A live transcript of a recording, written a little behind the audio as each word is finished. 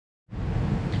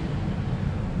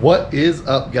What is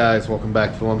up, guys? Welcome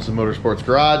back to the Lumsden Motorsports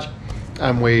Garage.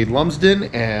 I'm Wade Lumsden,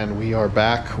 and we are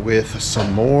back with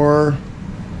some more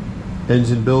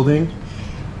engine building.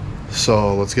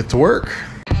 So let's get to work.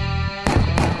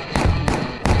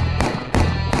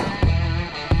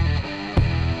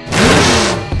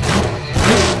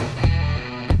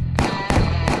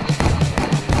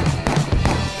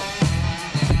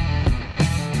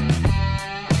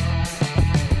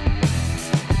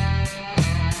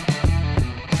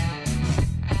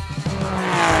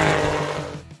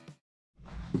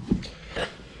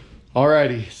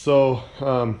 Alrighty, so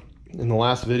in the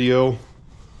last video,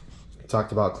 I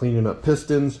talked about cleaning up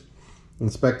pistons,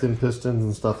 inspecting pistons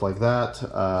and stuff like that.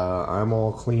 I'm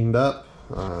all cleaned up.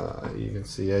 You can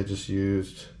see I just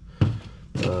used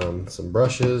some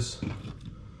brushes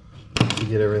to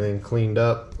get everything cleaned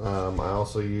up. I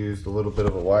also used a little bit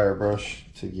of a wire brush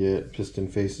to get piston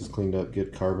faces cleaned up,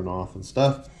 get carbon off and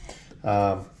stuff,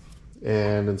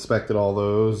 and inspected all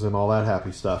those and all that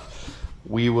happy stuff.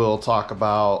 We will talk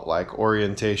about like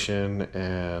orientation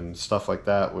and stuff like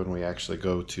that when we actually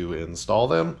go to install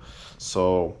them.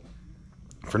 So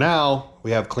for now,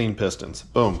 we have clean pistons.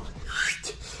 Boom.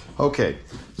 Okay,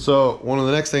 so one of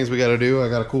the next things we got to do, I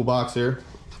got a cool box here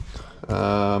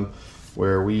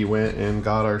where we went and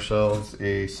got ourselves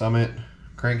a Summit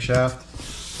crankshaft.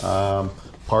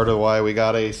 Part of why we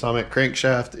got a Summit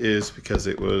crankshaft is because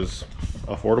it was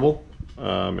affordable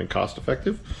and cost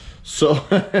effective. So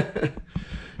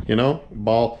you know,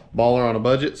 baller on a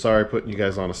budget. Sorry, putting you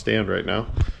guys on a stand right now.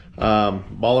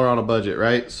 Baller on a budget,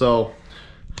 right? So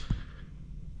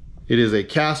it is a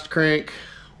cast crank.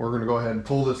 We're gonna go ahead and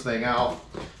pull this thing out.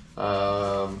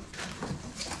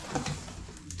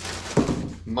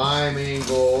 My main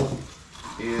goal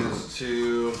is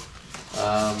to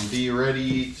be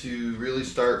ready to really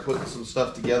start putting some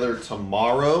stuff together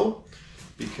tomorrow,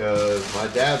 because my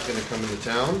dad's gonna come into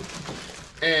town.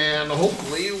 And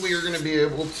hopefully we are going to be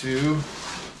able to get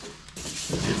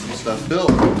some stuff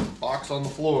built. Box on the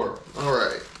floor. All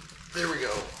right, there we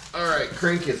go. All right,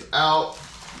 crank is out.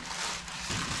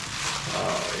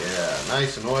 Oh yeah,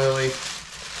 nice and oily.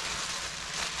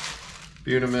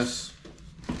 Bunimus.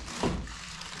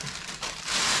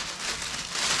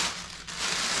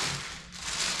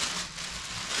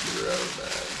 Get her out of the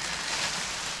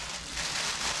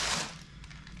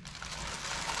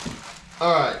bag.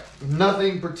 All right.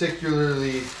 Nothing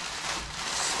particularly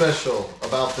special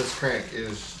about this crank. It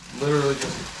is literally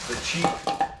just the cheap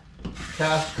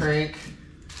cast crank.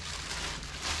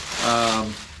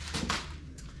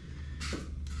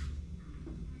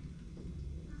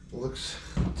 Looks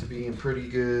to be in pretty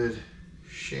good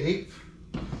shape.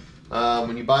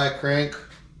 When you buy a crank,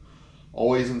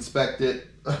 always inspect it.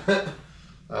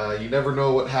 You never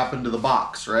know what happened to the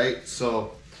box, right?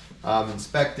 So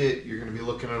inspect it. You're going to be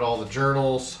looking at all the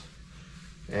journals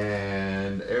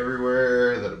and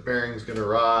everywhere that a bearing's going to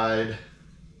ride.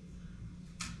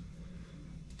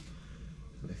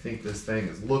 I think this thing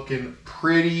is looking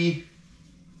pretty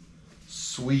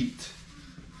sweet.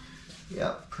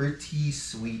 Yep, pretty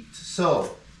sweet.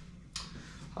 So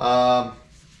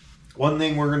one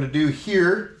thing we're going to do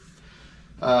here,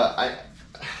 I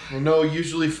know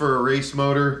usually for a race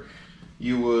motor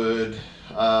you would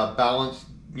balance,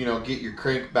 you know, get your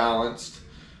crank balanced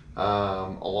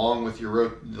along with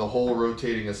your the whole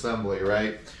rotating assembly,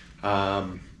 right?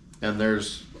 And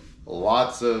there's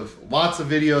lots of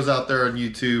videos out there on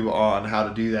YouTube on how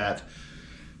to do that,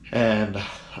 and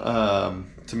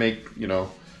to make, you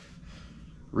know,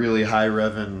 really high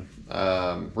revving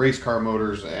race car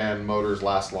motors and motors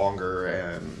last longer.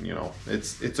 And you know,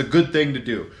 it's a good thing to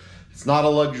do. It's not a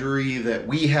luxury that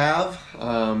we have,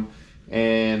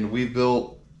 and we've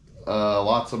built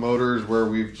lots of motors where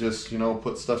we've just, you know,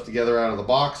 put stuff together out of the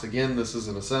box. Again, this is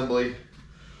an assembly.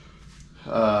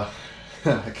 I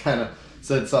kind of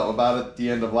said something about it at the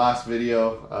end of last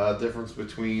video, difference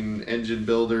between engine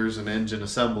builders and engine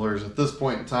assemblers. At this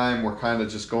point in time, we're kind of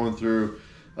just going through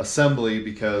assembly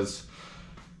because,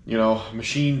 you know,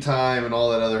 machine time and all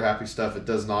that other happy stuff, it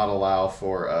does not allow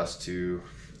for us to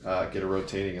get a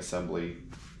rotating assembly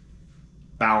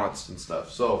balanced and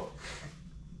stuff. So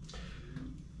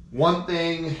one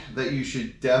thing that you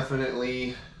should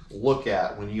definitely look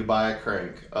at when you buy a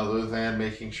crank, other than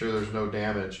making sure there's no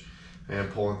damage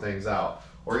and pulling things out,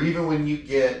 or even when you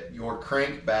get your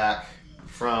crank back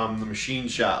from the machine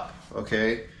shop,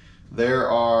 okay, there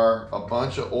are a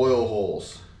bunch of oil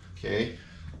holes. Okay,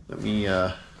 let me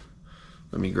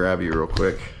grab you real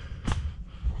quick.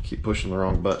 Keep pushing the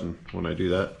wrong button when I do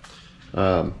that.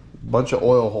 Bunch of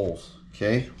oil holes.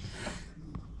 Okay,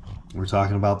 we're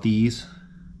talking about these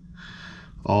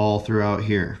all throughout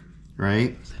here.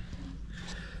 right?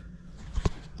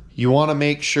 You want to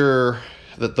make sure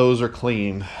that those are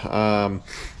clean.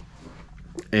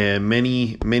 And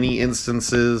many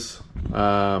instances,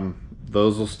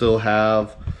 those will still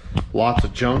have lots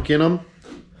of junk in them.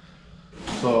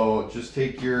 So just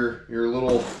take your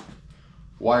little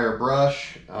wire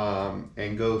brush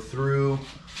and go through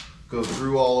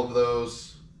all of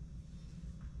those,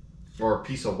 or a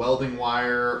piece of welding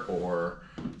wire or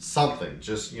something.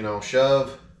 Just, you know,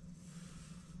 shove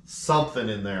something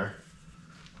in there,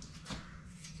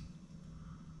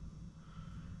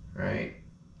 right?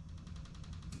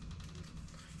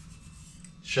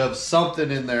 Shove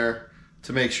something in there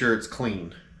to make sure it's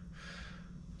clean.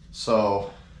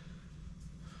 So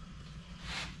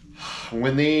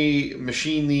when they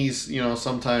machine these, you know,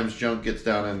 sometimes junk gets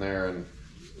down in there and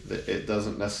it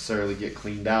doesn't necessarily get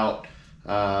cleaned out.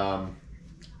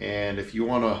 And if you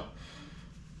want to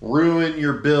ruin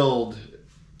your build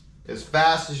as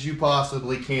fast as you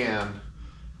possibly can,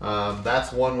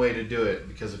 that's one way to do it.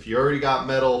 Because if you already got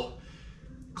metal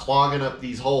clogging up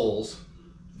these holes,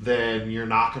 then you're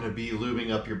not going to be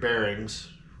lubing up your bearings,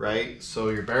 right? So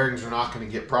your bearings are not going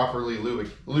to get properly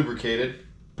lubricated.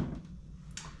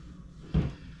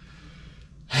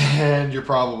 And you're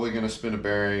probably going to spin a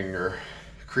bearing or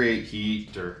create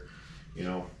heat, or, you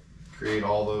know, create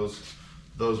all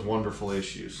those wonderful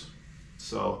issues.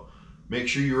 So make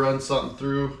sure you run something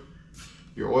through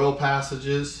your oil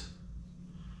passages.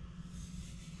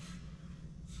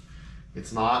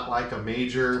 It's not like a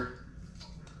major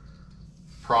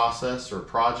process or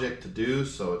project to do,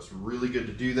 so it's really good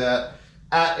to do that.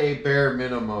 At a bare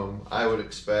minimum, I would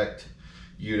expect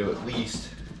you to at least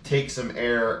take some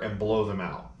air and blow them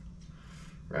out,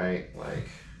 right? Like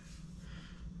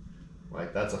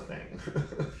that's a thing.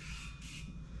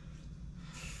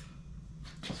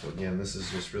 So again, this is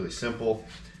just really simple.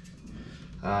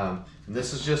 And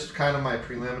this is just kind of my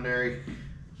preliminary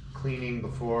cleaning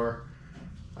before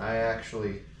I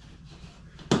actually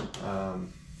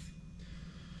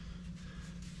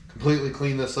completely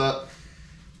clean this up,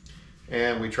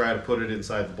 and we try to put it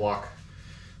inside the block.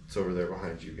 It's over there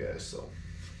behind you guys. So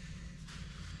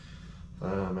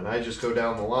and I just go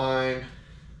down the line.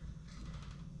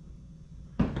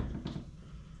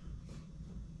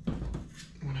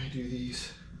 When I do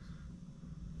these,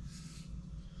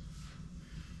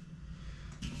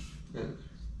 and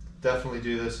definitely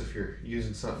do this if you're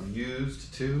using something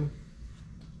used too,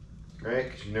 right?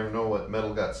 Because you never know what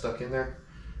metal got stuck in there.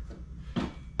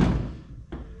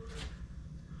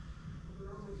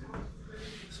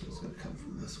 This one's going to come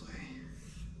from this way.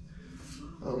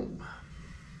 Boom.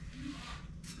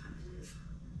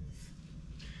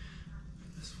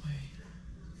 This way.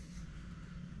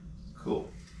 Cool.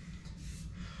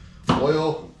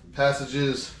 Oil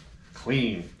passages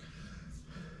clean.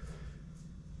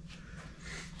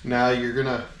 Now you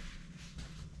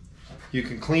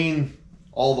can clean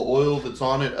all the oil that's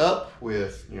on it up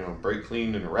with, you know, brake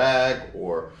clean in a rag,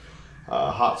 or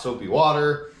hot soapy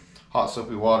water. Hot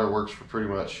soapy water works for pretty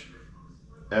much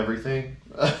everything.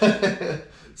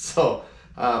 So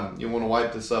you want to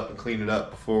wipe this up and clean it up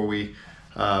before we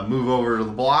move over to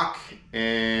the block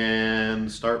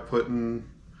and start putting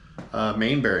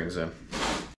main bearings in.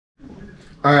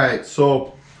 All right,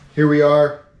 so here we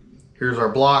are. Here's our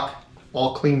block,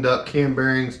 all cleaned up, cam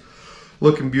bearings,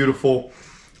 looking beautiful.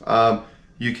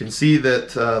 You can see that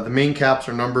the main caps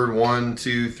are numbered 1,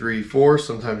 2, 3, 4.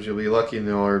 Sometimes you'll be lucky and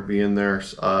they'll already be in there.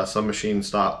 Some machine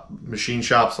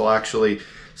shops will actually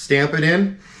stamp it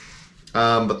in.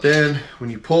 But then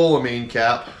when you pull a main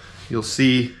cap, you'll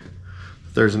see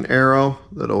there's an arrow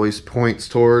that always points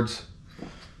towards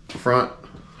the front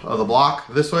of the block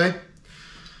this way.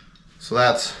 So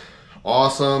that's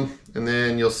awesome. And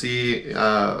then you'll see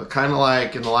kind of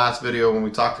like in the last video when we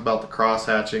talked about the cross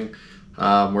hatching,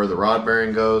 where the rod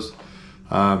bearing goes,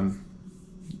 the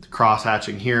cross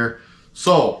hatching here.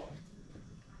 So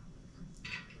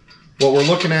what we're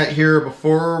looking at here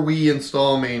before we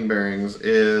install main bearings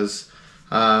is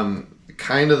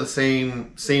kind of the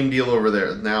same deal over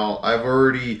there. Now I've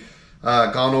already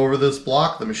gone over this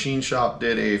block. The machine shop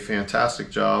did a fantastic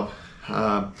job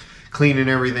cleaning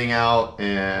everything out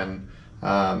and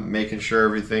making sure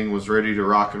everything was ready to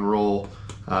rock and roll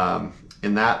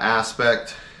in that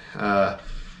aspect.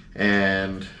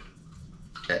 And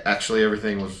actually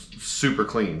everything was super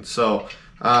clean. So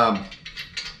I'm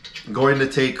going to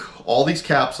take all these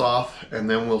caps off, and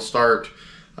then we'll start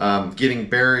getting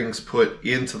bearings put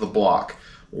into the block.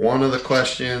 One of the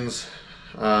questions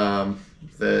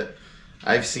that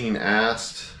I've seen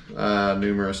asked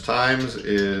numerous times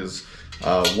is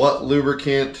what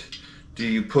lubricant do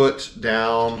you put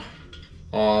down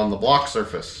on the block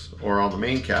surface or on the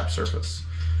main cap surface,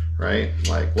 right?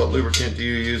 Like, what lubricant do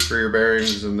you use for your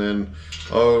bearings? And then,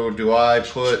 oh, do I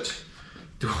put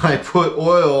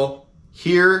oil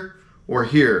here or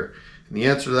here? And the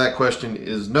answer to that question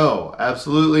is no,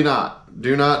 absolutely not.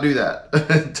 Do not do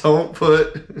that. Don't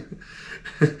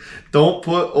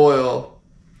put oil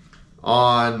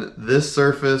on this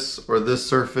surface, or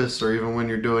even when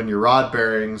you're doing your rod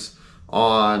bearings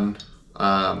on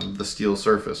the steel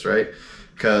surface, right?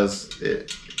 Because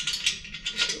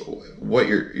what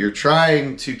you're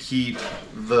trying to keep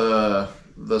the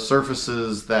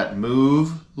surfaces that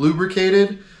move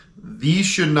lubricated. These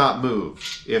should not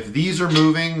move. If these are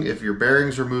moving, if your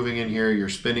bearings are moving in here, you're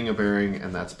spinning a bearing,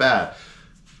 and that's bad.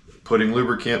 Putting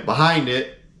lubricant behind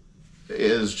it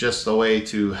is just a way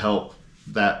to help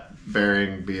that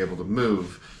bearing be able to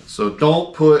move. So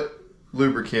don't put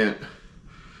lubricant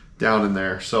down in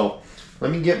there. So let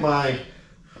me get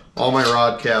all my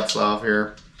rod caps off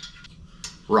here.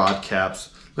 Rod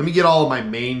caps. Let me get all of my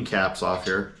main caps off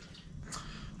here.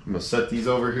 I'm gonna set these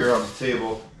over here on the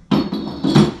table.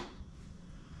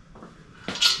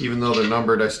 Even though they're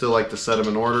numbered, I still like to set them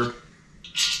in order.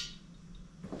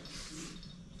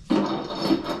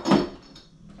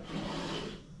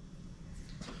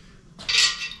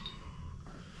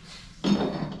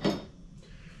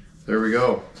 There we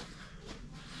go.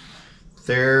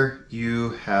 There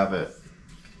you have it.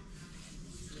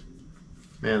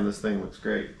 Man, this thing looks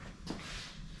great.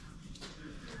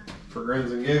 For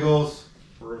grins and giggles,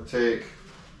 we're gonna take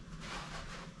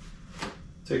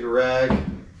a rag.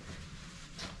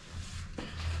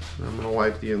 I'm gonna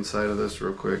wipe the inside of this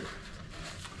real quick,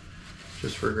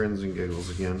 just for grins and giggles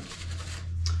again.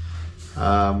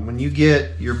 When you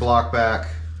get your block back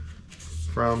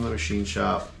from the machine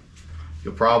shop,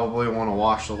 you'll probably want to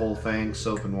wash the whole thing,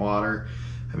 soap and water.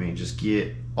 I mean, just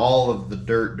get all of the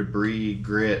dirt, debris,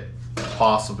 grit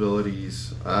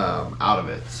possibilities out of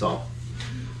it. So,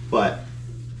 but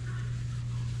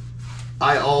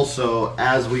I also,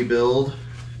 as we build,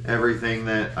 everything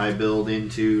that I build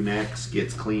into next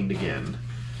gets cleaned again.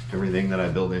 Everything that I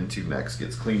build into next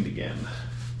gets cleaned again.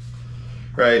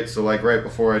 Right, so like right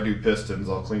before I do pistons,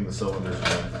 I'll clean the cylinders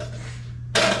again.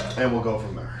 And we'll go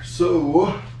from there.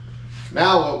 So,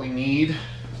 now what we need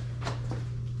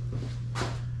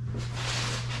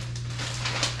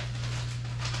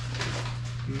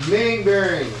main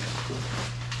bearing.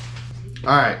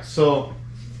 Alright, so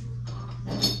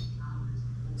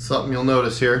something you'll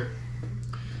notice here.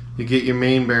 You get your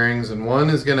main bearings, and one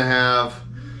half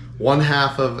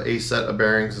of a set of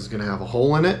bearings is going to have a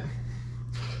hole in it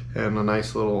and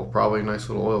probably a nice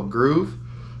little oil groove,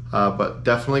 but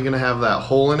definitely going to have that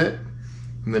hole in it.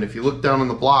 And then if you look down on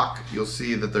the block, you'll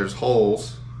see that there's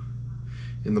holes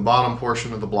in the bottom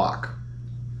portion of the block.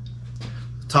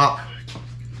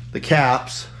 The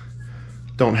caps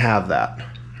don't have that,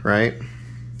 right?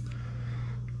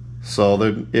 So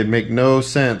it'd make no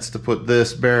sense to put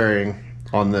this bearing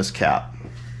on this cap,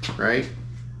 right?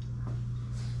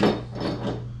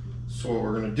 So what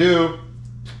we're gonna do,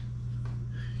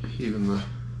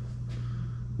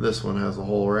 this one has a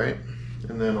hole, right?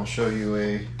 And then I'll show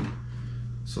you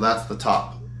so that's the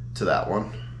top to that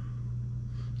one.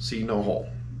 See, no hole.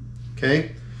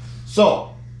 Okay?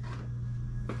 So,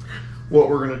 what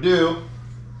we're gonna do,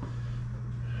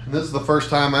 and this is the first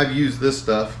time I've used this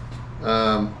stuff,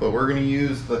 but we're gonna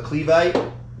use the Clevite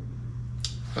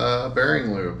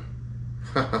bearing lube.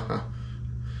 I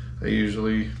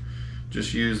usually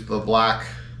just use the black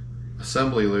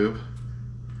assembly lube,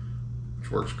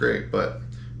 which works great, but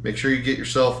make sure you get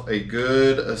yourself a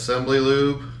good assembly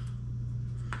lube.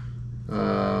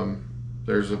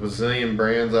 There's a bazillion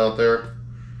brands out there.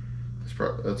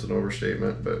 That's an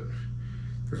overstatement, but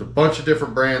there's a bunch of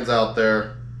different brands out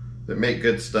there that make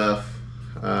good stuff.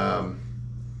 I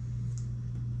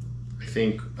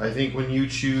think when you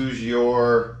choose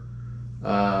your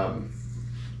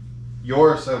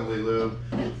assembly lube,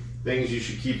 things you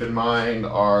should keep in mind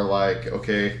are like,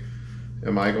 okay,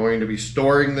 am I going to be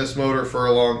storing this motor for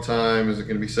a long time? Is it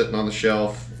going to be sitting on the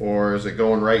shelf, or is it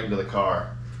going right into the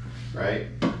car, right?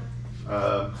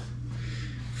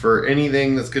 For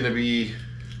anything that's going to be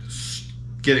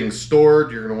getting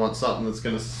stored, you're going to want something that's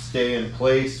going to stay in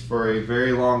place for a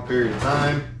very long period of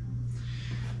time.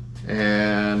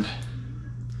 And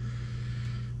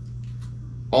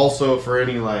also for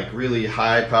any like really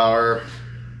high power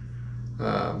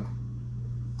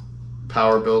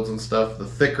power builds and stuff, the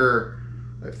thicker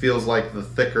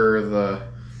the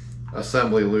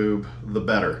assembly lube, the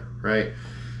better, right?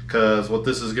 Because what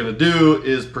this is going to do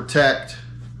is protect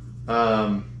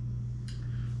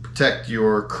protect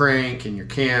your crank and your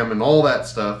cam and all that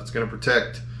stuff. It's going to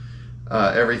protect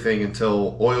everything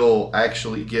until oil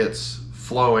actually gets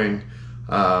flowing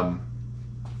and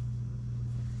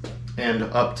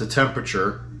up to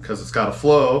temperature, because it's got to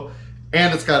flow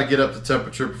and it's got to get up to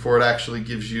temperature before it actually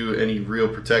gives you any real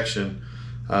protection.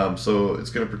 So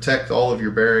it's going to protect all of your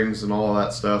bearings and all of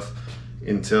that stuff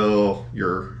until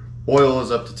your oil is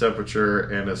up to temperature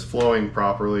and is flowing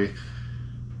properly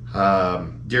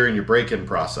during your break-in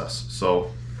process. So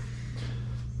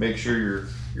make sure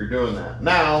you're doing that.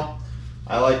 Now,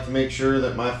 I like to make sure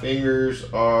that my fingers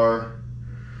are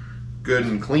good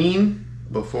and clean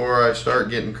before I start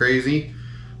getting crazy,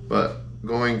 but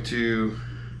going to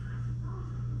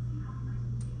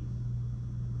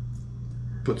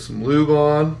put some lube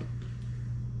on.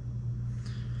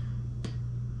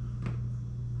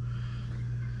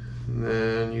 And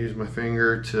then use my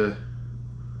finger to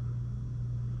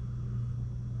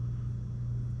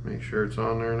make sure it's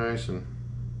on there nice and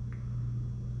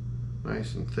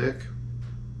thick.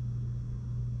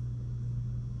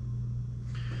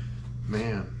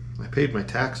 Man, I paid my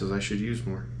taxes. I should use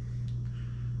more.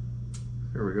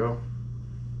 There we go.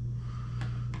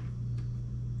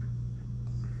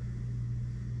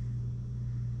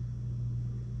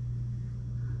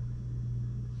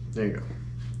 There you go.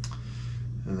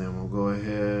 And then we'll go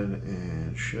ahead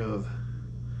and shove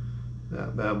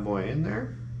that bad boy in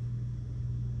there.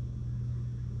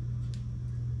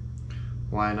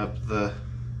 Line up the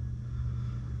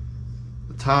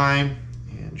time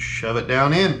and shove it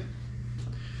down in.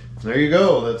 There you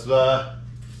go. That's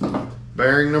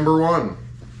bearing number 1.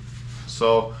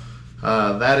 So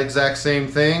that exact same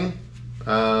thing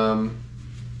all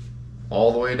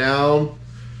the way down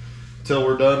till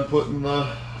we're done putting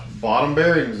the bottom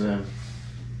bearings in.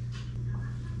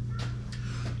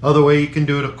 Other way you can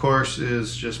do it, of course,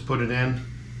 is just put it in,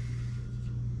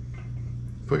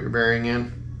 put your bearing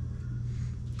in,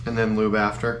 and then lube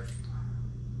after.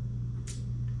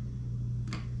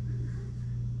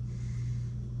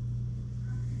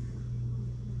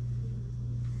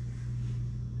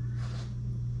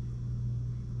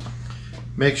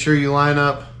 Make sure you line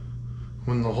up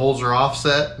when the holes are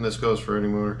offset, and this goes for any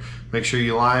motor. Make sure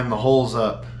you line the holes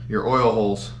up, your oil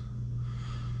holes.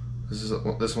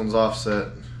 This one's offset.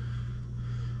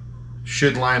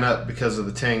 Should line up because of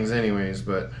the tangs anyways,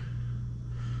 but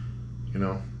you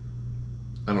know,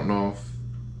 I don't know if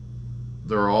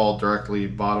they're all directly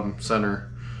bottom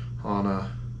center on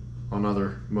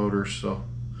other motors, so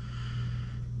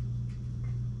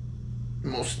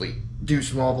mostly do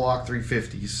small block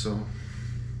 350s. So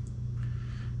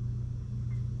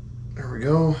there we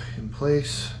go, in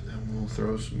place. Then we'll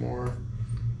throw some more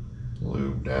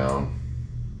lube down.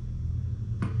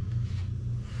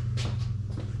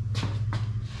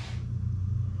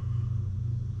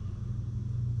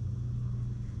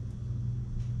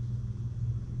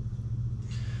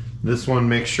 This one,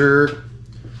 make sure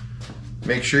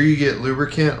you get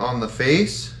lubricant on the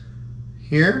face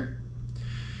here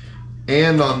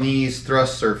and on these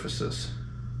thrust surfaces.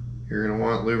 You're going to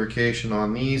want lubrication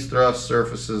on these thrust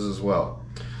surfaces as well.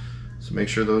 So make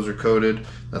sure those are coated.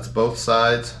 That's both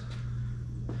sides.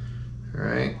 All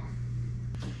right.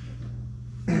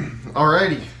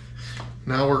 Alrighty.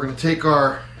 Now we're going to take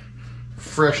our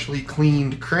freshly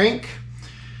cleaned crank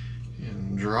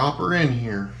and drop her in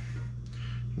here.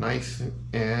 Nice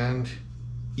and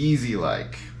easy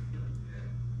like.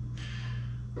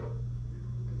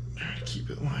 Try to keep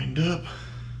it lined up.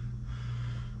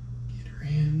 Get her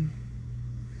in.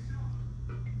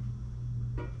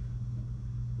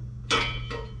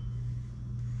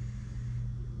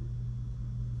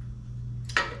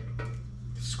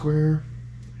 Square.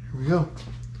 Here we go.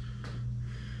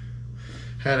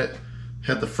 Had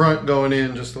the front going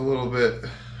in just a little bit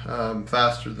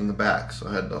faster than the back, so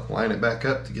I had to line it back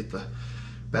up to get the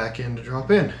back end to drop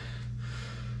in.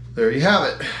 There you have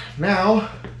it. Now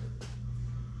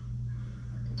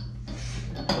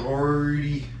I've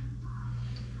already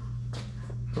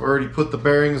put the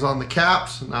bearings on the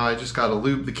caps. Now I just got to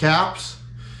lube the caps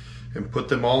and put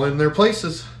them all in their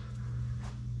places.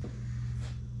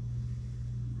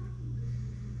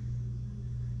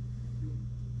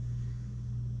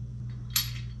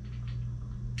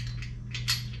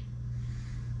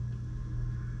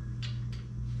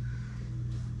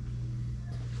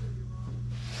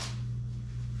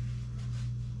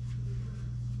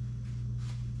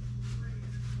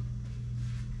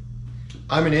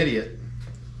 I'm an idiot.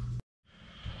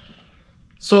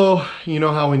 So, you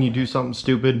know how when you do something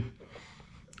stupid,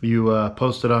 you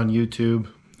post it on YouTube,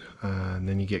 and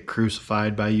then you get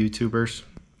crucified by YouTubers?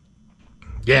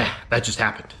 Yeah, that just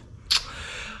happened.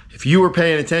 if you were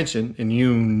paying attention and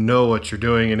you know what you're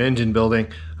doing in engine building,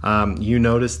 you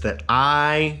noticed that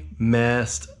I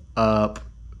messed up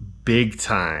big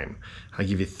time. I'll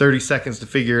give you 30 seconds to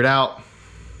figure it out.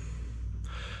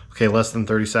 Okay, less than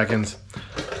 30 seconds.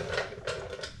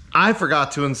 I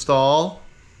forgot to install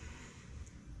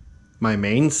my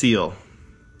main seal.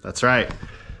 That's right.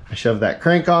 I shoved that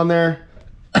crank on there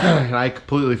and I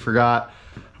completely forgot.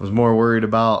 I was more worried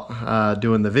about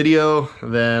doing the video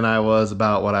than I was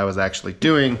about what I was actually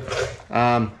doing.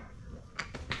 So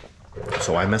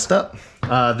I messed up.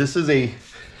 This is a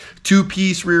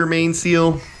 2-piece rear main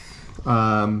seal.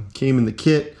 Came in the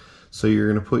kit. So you're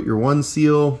gonna put your one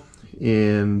seal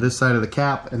in this side of the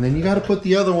cap, and then you gotta put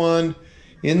the other one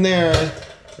in there,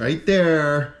 right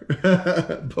there,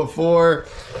 before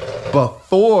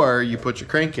you put your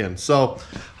crank in. So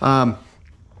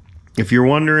if you're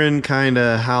wondering kind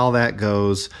of how that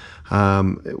goes,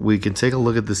 we can take a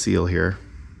look at the seal here.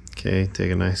 Okay,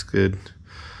 take a nice good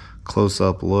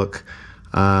close-up look.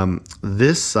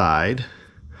 This side,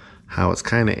 how it's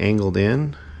kind of angled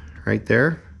in right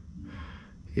there.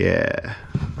 Yeah,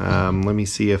 let me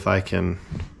see if I can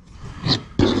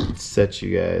set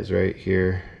you guys right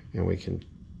here and we can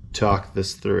talk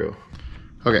this through.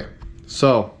 Okay,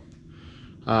 so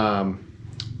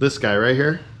this guy right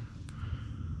here,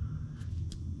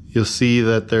 you'll see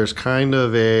that there's kind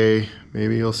of a,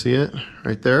 maybe you'll see it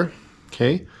right there.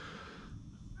 Okay,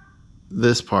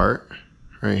 this part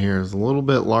right here is a little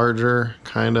bit larger,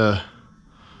 kind of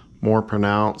more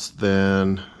pronounced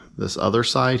than this other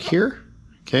side here.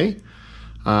 Okay,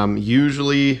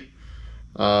 usually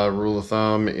rule of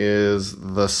thumb is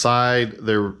the side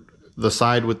there, the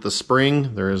side with the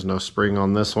spring. There is no spring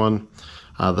on this one.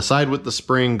 The side with the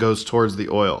spring goes towards the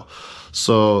oil.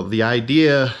 So the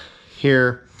idea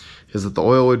here is that the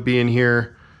oil would be in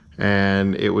here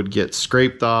and it would get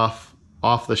scraped off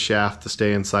the shaft to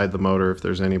stay inside the motor if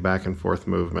there's any back and forth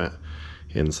movement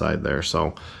inside there.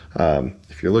 So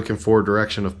if you're looking for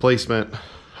direction of placement,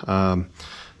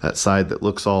 that side that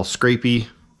looks all scrapey,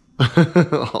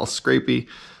 all scrapey,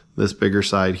 this bigger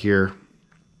side here,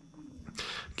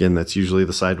 again, that's usually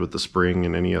the side with the spring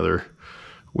and any other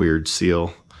weird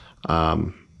seal.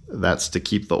 That's to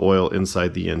keep the oil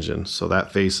inside the engine. So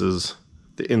that faces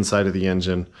the inside of the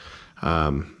engine.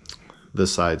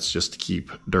 This side's just to keep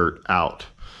dirt out,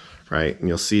 right? And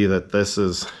you'll see that this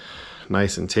is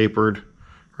nice and tapered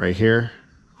right here,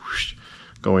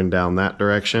 going down that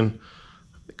direction,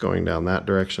 going down that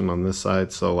direction on this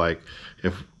side. So like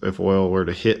if oil were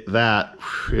to hit that,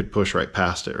 it'd push right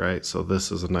past it, right? So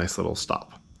this is a nice little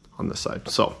stop on this side.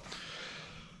 So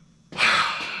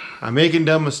I'm making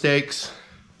dumb mistakes.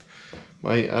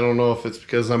 I don't know if it's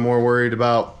because I'm more worried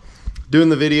about doing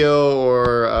the video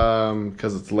or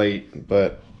because it's late,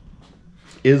 but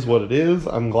is what it is.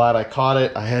 I'm glad I caught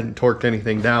it. I hadn't torqued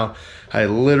anything down. I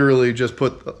literally just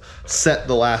set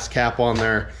the last cap on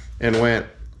there and went,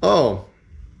 oh,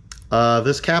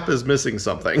 this cap is missing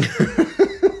something.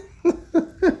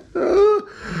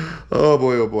 Oh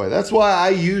boy, oh boy. That's why I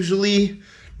usually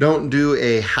don't do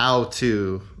a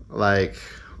how-to, like,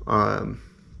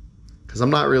 because I'm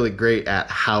not really great at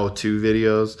how-to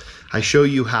videos. I show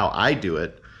you how I do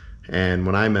it, and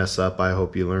when I mess up, I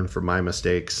hope you learn from my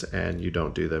mistakes and you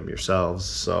don't do them yourselves.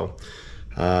 So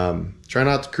try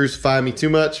not to crucify me too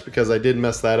much because I did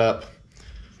mess that up.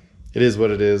 It is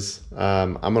what it is.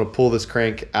 I'm gonna pull this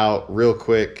crank out real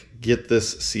quick, get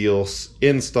this seal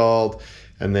installed,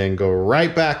 and then go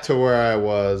right back to where I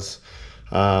was,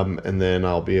 and then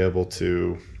I'll be able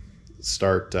to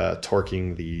start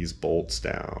torquing these bolts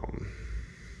down.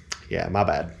 Yeah, my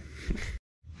bad.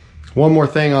 One more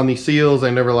thing on these seals,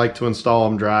 I never like to install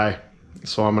them dry.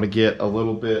 So I'm gonna get a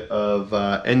little bit of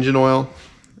engine oil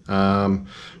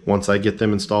once I get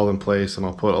them installed in place, and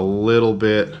I'll put a little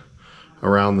bit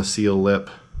around the seal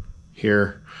lip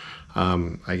here.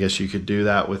 I guess you could do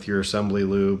that with your assembly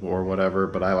lube or whatever,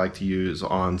 but I like to use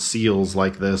on seals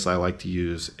like this, I like to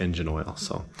use engine oil.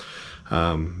 So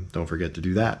don't forget to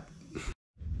do that.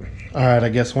 All right, I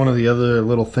guess one of the other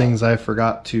little things I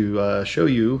forgot to show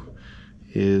you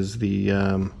is the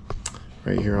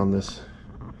right here on this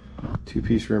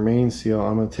 2-piece rear main seal.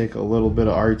 I'm gonna take a little bit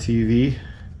of RTV.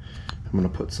 I'm gonna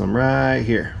put some right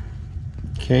here.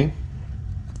 Okay.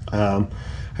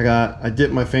 I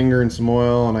dipped my finger in some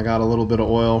oil and I got a little bit of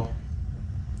oil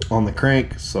on the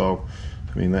crank, so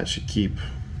I mean that should keep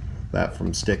that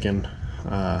from sticking.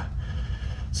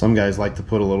 Some guys like to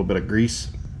put a little bit of grease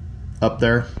up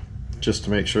there just to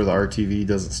make sure the RTV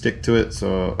doesn't stick to it,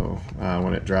 so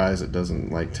when it dries it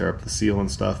doesn't like tear up the seal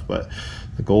and stuff. But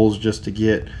the goal is just to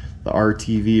get the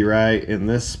RTV right in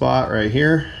this spot right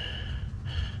here,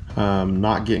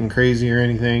 not getting crazy or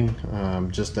anything,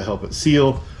 just to help it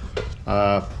seal.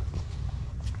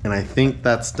 And I think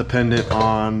that's dependent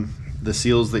on the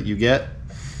seals that you get,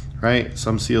 right?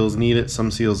 Some seals need it, some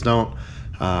seals don't.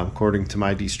 According to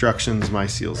my destructions, my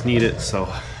seals need it.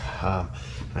 So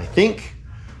I think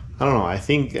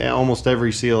almost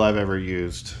every seal I've ever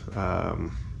used,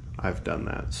 I've done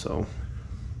that. So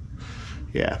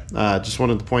yeah, just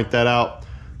wanted to point that out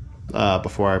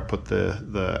before I put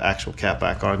the actual cap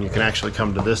back on. You can actually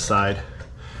come to this side,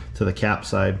 to the cap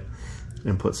side,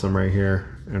 and put some right here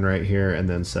and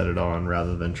then set it on,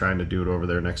 rather than trying to do it over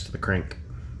there next to the crank.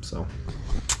 So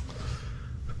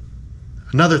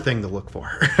another thing to look for.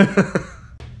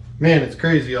 Man, it's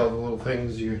crazy all the little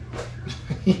things you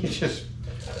you just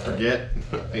forget,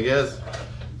 I guess.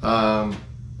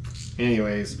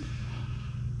 Anyways,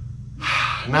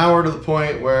 now we're to the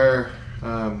point where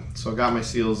so got my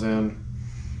seals in,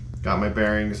 got my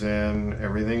bearings in,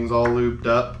 everything's all lubed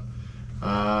up,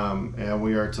 and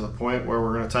we are to the point where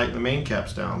we're going to tighten the main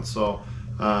caps down. So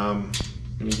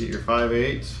you get your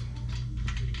 5/8,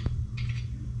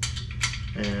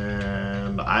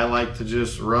 and I like to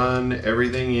just run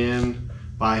everything in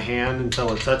by hand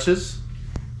until it touches,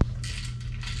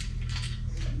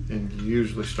 and you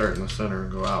usually start in the center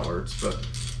and go outwards, but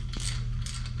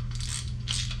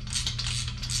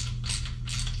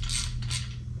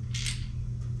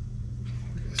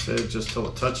like I said, just till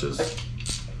it touches.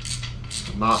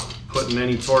 I'm not putting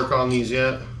any torque on these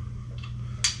yet.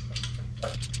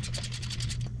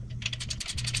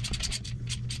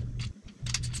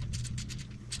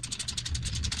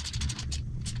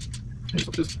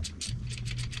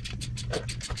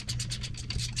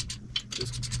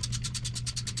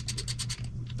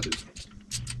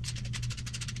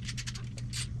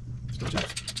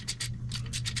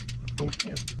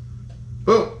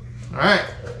 Boom. All right,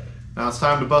 now it's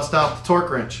time to bust out the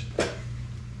torque wrench.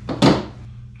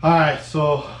 All right,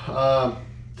 so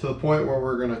to the point where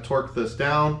we're going to torque this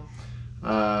down.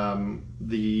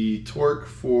 The torque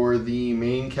for the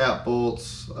main cap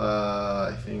bolts,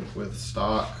 I think with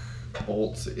stock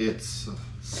bolts, it's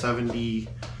 70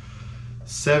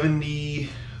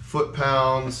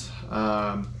 foot-pounds,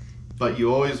 but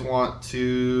you always want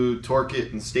to torque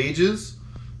it in stages.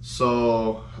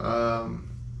 So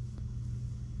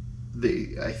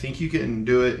I think you can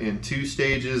do it in 2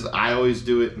 stages. I always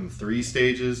do it in 3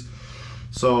 stages.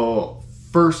 So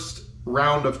first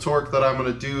round of torque that I'm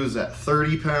going to do is at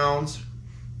 30 pounds,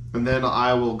 and then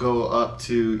I will go up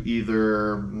to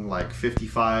either like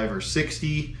 55 or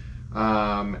 60,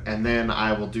 and then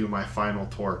I will do my final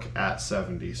torque at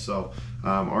 70. So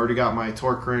already got my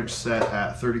torque wrench set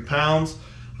at 30 pounds,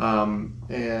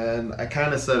 and I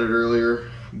kind of said it earlier,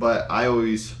 but I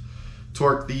always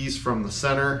torque these from the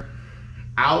center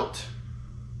out.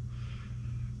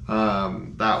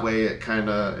 That way it kind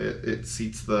of it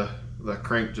seats the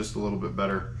crank just a little bit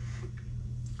better.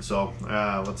 So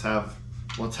let's have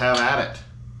at it.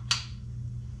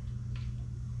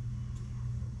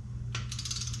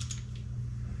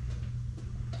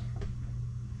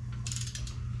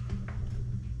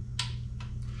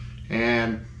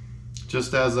 And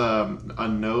just as a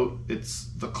note, it's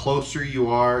the closer you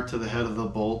are to the head of the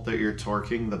bolt that you're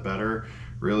torquing, the better.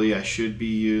 Really, I should be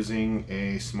using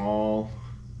a small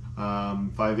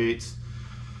 5/8,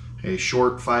 a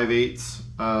short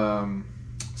 5/8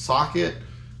 socket.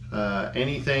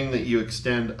 Anything that you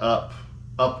extend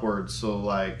upwards, so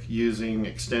like using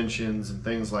extensions and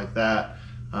things like that,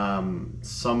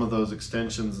 some of those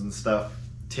extensions and stuff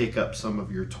take up some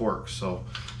of your torque. So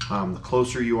the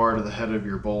closer you are to the head of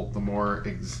your bolt, the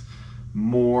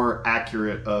more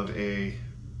accurate of a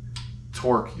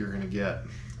torque you're going to get.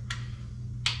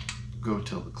 Go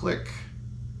till the click.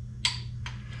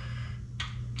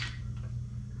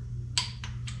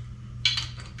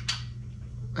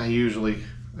 I usually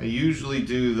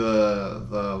do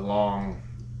the long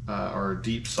or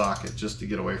deep socket just to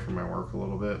get away from my work a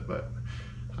little bit, but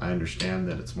I understand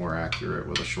that it's more accurate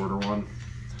with a shorter one.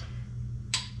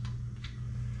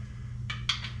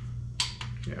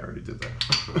 Yeah, I already did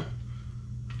that.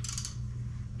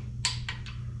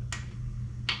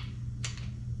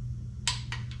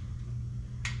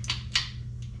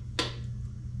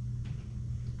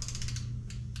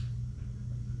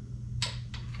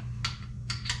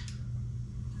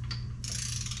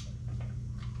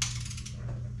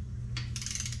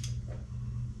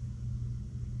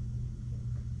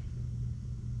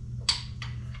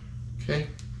 Okay,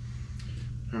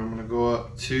 now I'm gonna go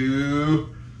up to,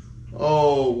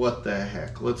 oh, what the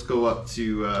heck, let's go up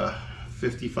to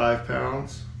 55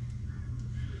 pounds.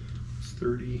 It's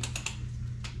 30.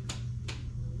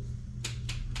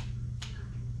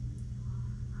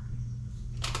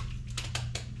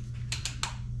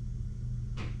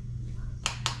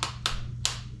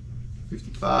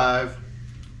 55.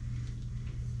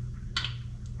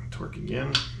 Torque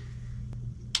again.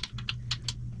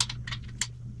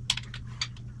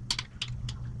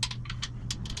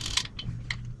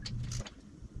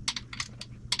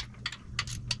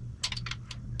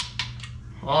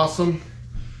 Awesome.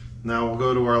 Now we'll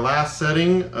go to our last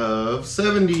setting of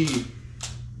 70.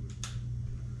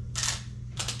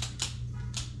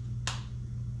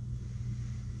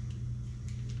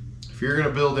 If you're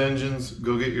gonna build engines,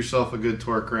 go get yourself a good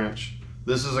torque wrench.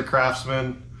 This is a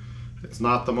Craftsman. It's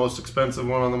not the most expensive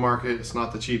one on the market. It's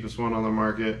not the cheapest one on the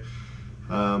market.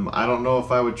 I don't know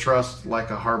if I would trust like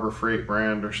a Harbor Freight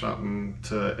brand or something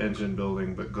to engine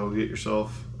building, but go get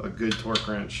yourself a good torque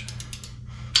wrench.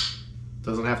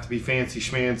 Doesn't have to be fancy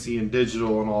schmancy and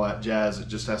digital and all that jazz. It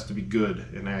just has to be good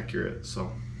and accurate.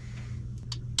 So.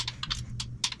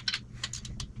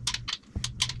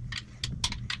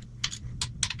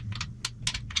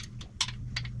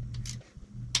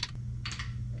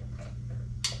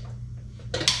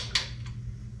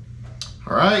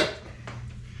 All right,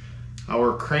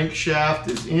 our crankshaft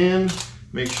is in.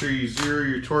 Make sure you zero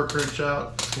your torque wrench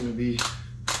out. It's gonna be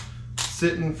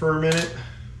sitting for a minute.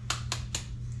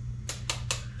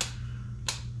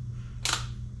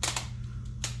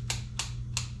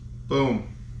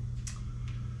 Boom.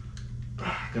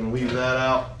 Gonna leave that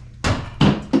out.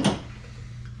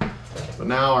 But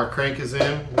now our crank is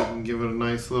in. We can give it a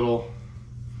nice little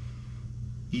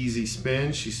easy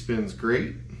spin. She spins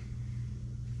great.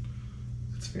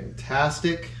 It's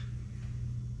fantastic.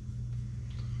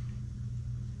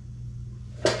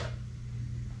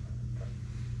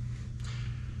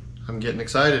 I'm getting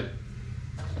excited.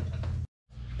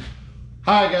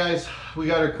 Hi guys, we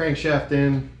got our crankshaft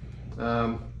in.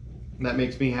 That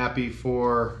makes me happy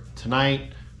for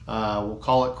tonight. We'll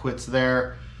call it quits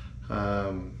there.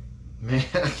 Man,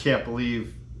 I can't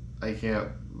believe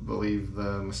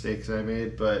the mistakes I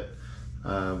made, but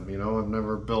you know, I've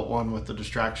never built one with the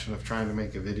distraction of trying to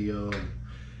make a video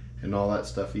and all that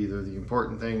stuff either. The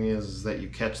important thing is that you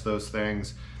catch those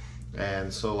things.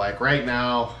 And so like right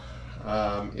now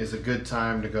is a good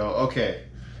time to go, okay,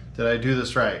 did I do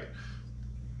this right?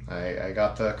 I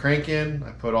got the crank in,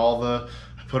 I put all the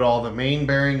main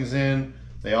bearings in,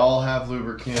 they all have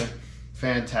lubricant,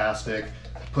 fantastic.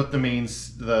 Put the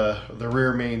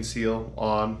rear main seal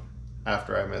on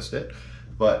after I missed it,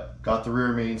 but got the rear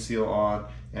main seal on,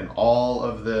 and all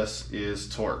of this is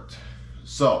torqued.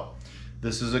 So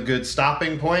this is a good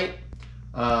stopping point,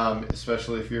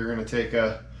 especially if you're gonna take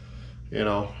a, you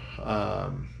know,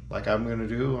 like I'm gonna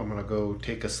do, I'm gonna go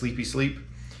take a sleepy sleep,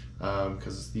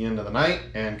 because it's the end of the night,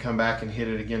 and come back and hit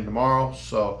it again tomorrow.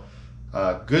 So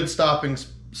good stopping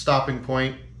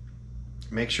point.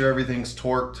 Make sure everything's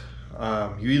torqued.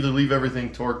 You either leave everything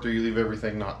torqued or you leave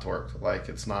everything not torqued. Like,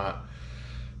 it's not,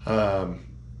 I'm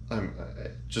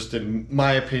just, in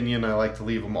my opinion, I like to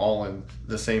leave them all in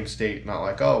the same state, not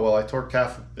like, oh well, I torqued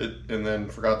half it and then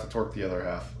forgot to torque the other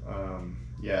half.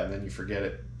 Yeah, and then you forget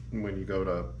it when you go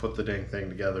to put the dang thing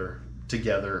together.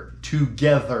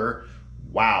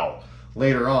 Wow,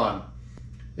 later on,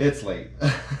 it's late.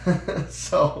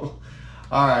 So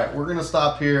all right, we're gonna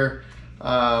stop here.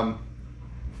 Don't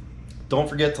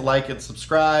forget to like and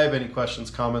subscribe. Any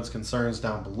questions, comments, concerns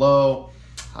down below.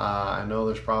 I know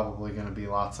there's probably going to be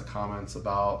lots of comments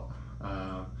about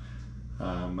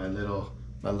my little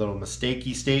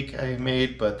mistakey steak I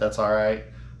made, but that's all right.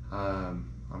 I'm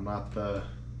not the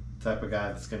type of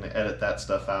guy that's going to edit that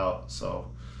stuff out, so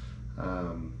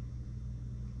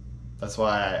that's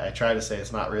why I try to say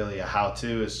it's not really a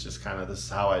how-to. It's just kind of, this is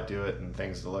how I do it and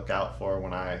things to look out for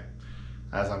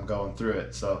as I'm going through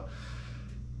it. So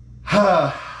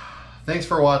thanks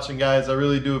for watching, guys. I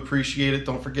really do appreciate it.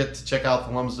 Don't forget to check out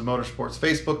the Lumsden Motorsports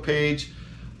Facebook page.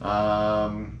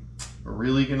 We're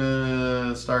really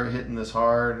gonna start hitting this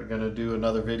hard. We're gonna do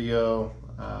another video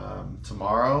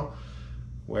tomorrow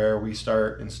where we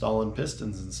start installing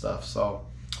pistons and stuff. So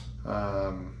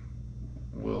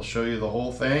we'll show you the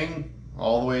whole thing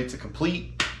all the way to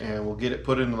complete, and we'll get it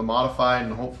put into the modified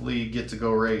and hopefully get to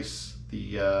go race.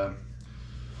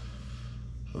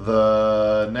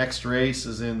 The next race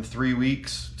is in 3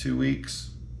 weeks, 2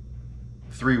 weeks,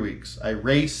 3 weeks. I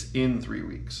race in 3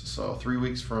 weeks. So 3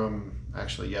 weeks from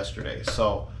actually yesterday.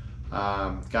 So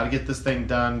got to get this thing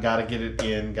done, got to get it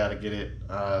in, got to get it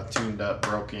tuned up,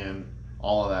 broke in,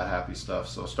 all of that happy stuff.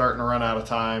 So starting to run out of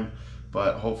time,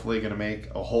 but hopefully going to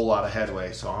make a whole lot of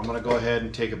headway. So I'm going to go ahead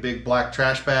and take a big black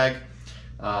trash bag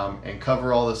and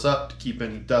cover all this up to keep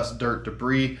any dust, dirt,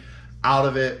 debris out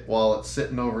of it while it's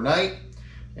sitting overnight.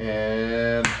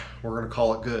 And we're gonna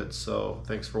call it good. So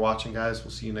thanks for watching, guys.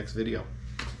 We'll see you next video.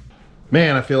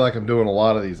 Man, I feel like I'm doing a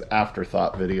lot of these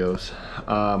afterthought videos.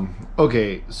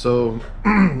 Okay, so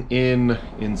in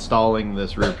installing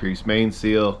this rear piece main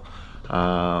seal,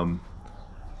 I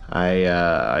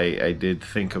did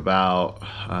think about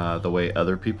the way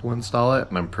other people install it,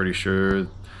 and I'm pretty sure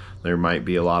there might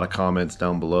be a lot of comments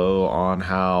down below on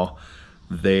how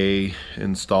they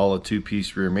install a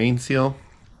two-piece rear main seal.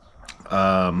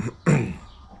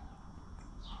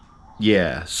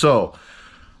 Yeah, so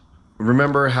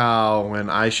remember how when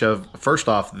I shove, first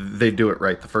off, they do it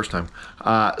right the first time.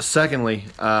 Secondly,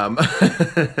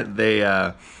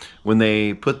 when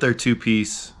they put their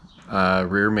two-piece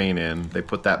rear main in, they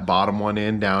put that bottom one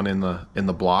in down in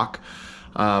the block.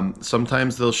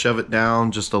 Sometimes they'll shove it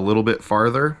down just a little bit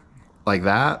farther, like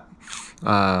that,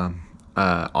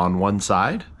 on one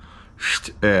side,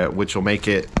 which will make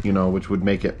it, which would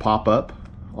make it pop up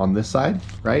on this side,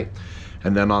 right?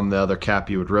 And then on the other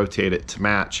cap you would rotate it to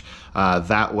match.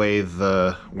 That way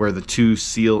where the two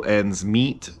seal ends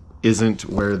meet isn't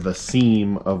where the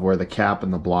seam of where the cap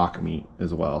and the block meet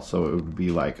as well. So it would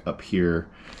be like up here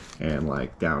and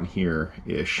like down here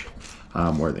ish,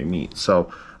 where they meet.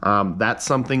 So that's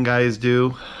something guys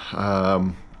do.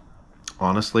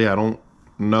 Honestly, I don't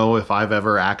know if I've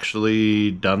ever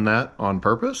actually done that on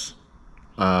purpose.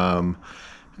 And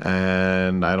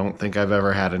I don't think I've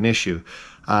ever had an issue.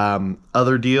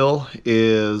 Other deal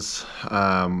is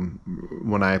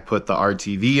when I put the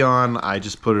RTV on, I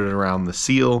just put it around the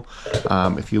seal.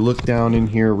 If you look down in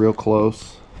here real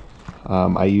close,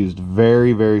 I used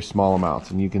very, very small amounts,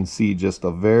 and you can see just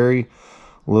a very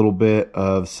little bit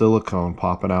of silicone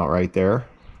popping out right there.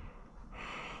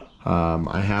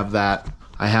 I have that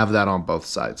on both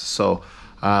sides. So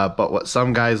but what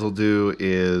some guys will do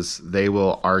is they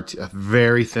will RT a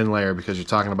very thin layer, because you're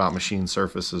talking about machine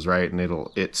surfaces, right? And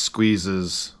it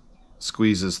squeezes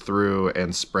through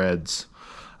and spreads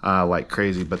like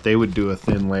crazy. But they would do a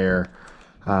thin layer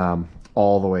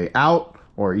all the way out,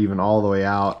 or even all the way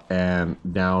out and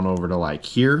down over to like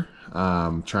here,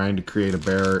 trying to create a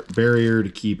barrier to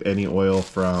keep any oil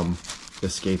from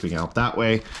escaping out that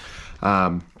way.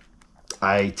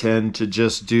 I tend to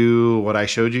just do what I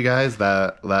showed you guys,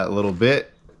 that little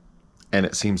bit, and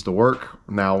it seems to work.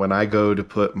 Now when I go to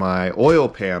put my oil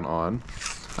pan on,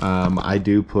 I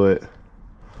do put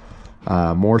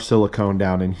more silicone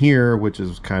down in here, which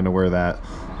is kind of where that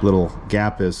little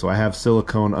gap is. So I have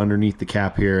silicone underneath the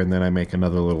cap here, and then I make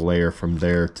another little layer from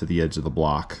there to the edge of the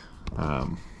block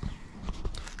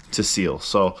to seal.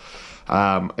 So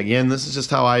again, this is just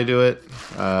how I do it.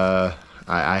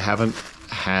 I haven't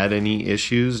had any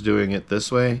issues doing it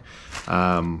this way.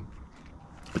 I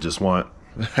just want,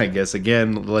 I guess,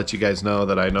 again, to let you guys know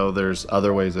that I know there's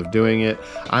other ways of doing it.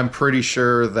 I'm pretty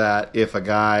sure that if a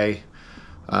guy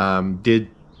did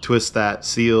twist that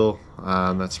seal,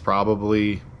 that's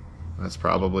probably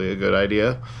a good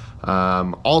idea.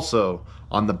 Also,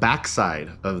 on the back side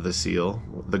of the seal,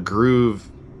 the groove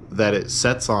that it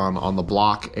sets on the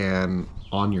block and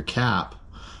on your cap,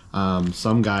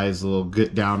 some guys will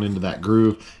get down into that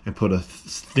groove and put a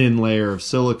thin layer of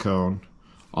silicone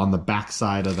on the back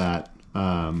side of that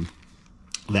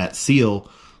that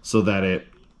seal, so that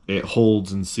it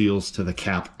holds and seals to the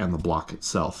cap and the block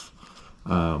itself.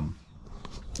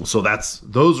 So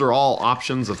those are all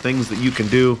options of things that you can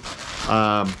do.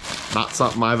 Not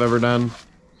something I've ever done,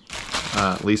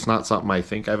 at least not something I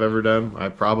think I've ever done. I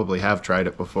probably have tried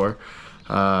it before.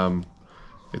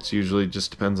 It's usually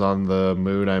just depends on the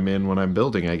mood I'm in when I'm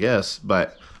building, I guess.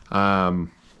 But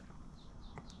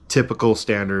typical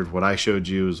standard, what I showed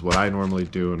you is what I normally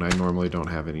do, and I normally don't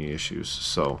have any issues.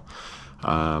 So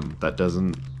that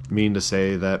doesn't mean to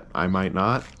say that I might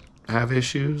not have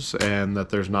issues and that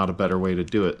there's not a better way to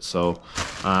do it. So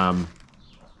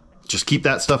just keep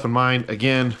that stuff in mind.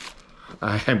 Again,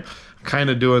 I'm kind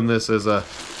of doing this as a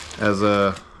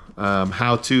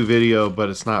how-to video, but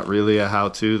it's not really a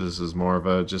how-to. This is more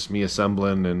of just me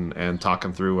assembling and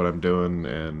talking through what I'm doing.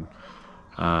 And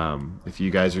if you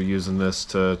guys are using this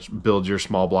to build your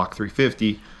small block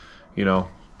 350,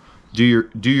 do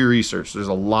your research. There's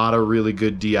a lot of really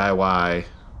good DIY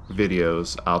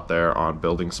videos out there on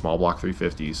building small block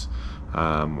 350s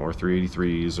or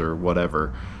 383s or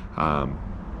whatever.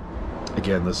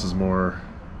 Again, this is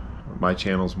my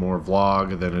channel's more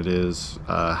vlog than it is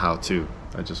how-to.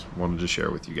 I just wanted to share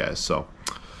with you guys. So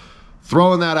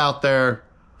throwing that out there.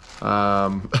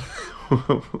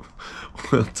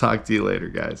 We'll talk to you later,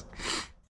 guys.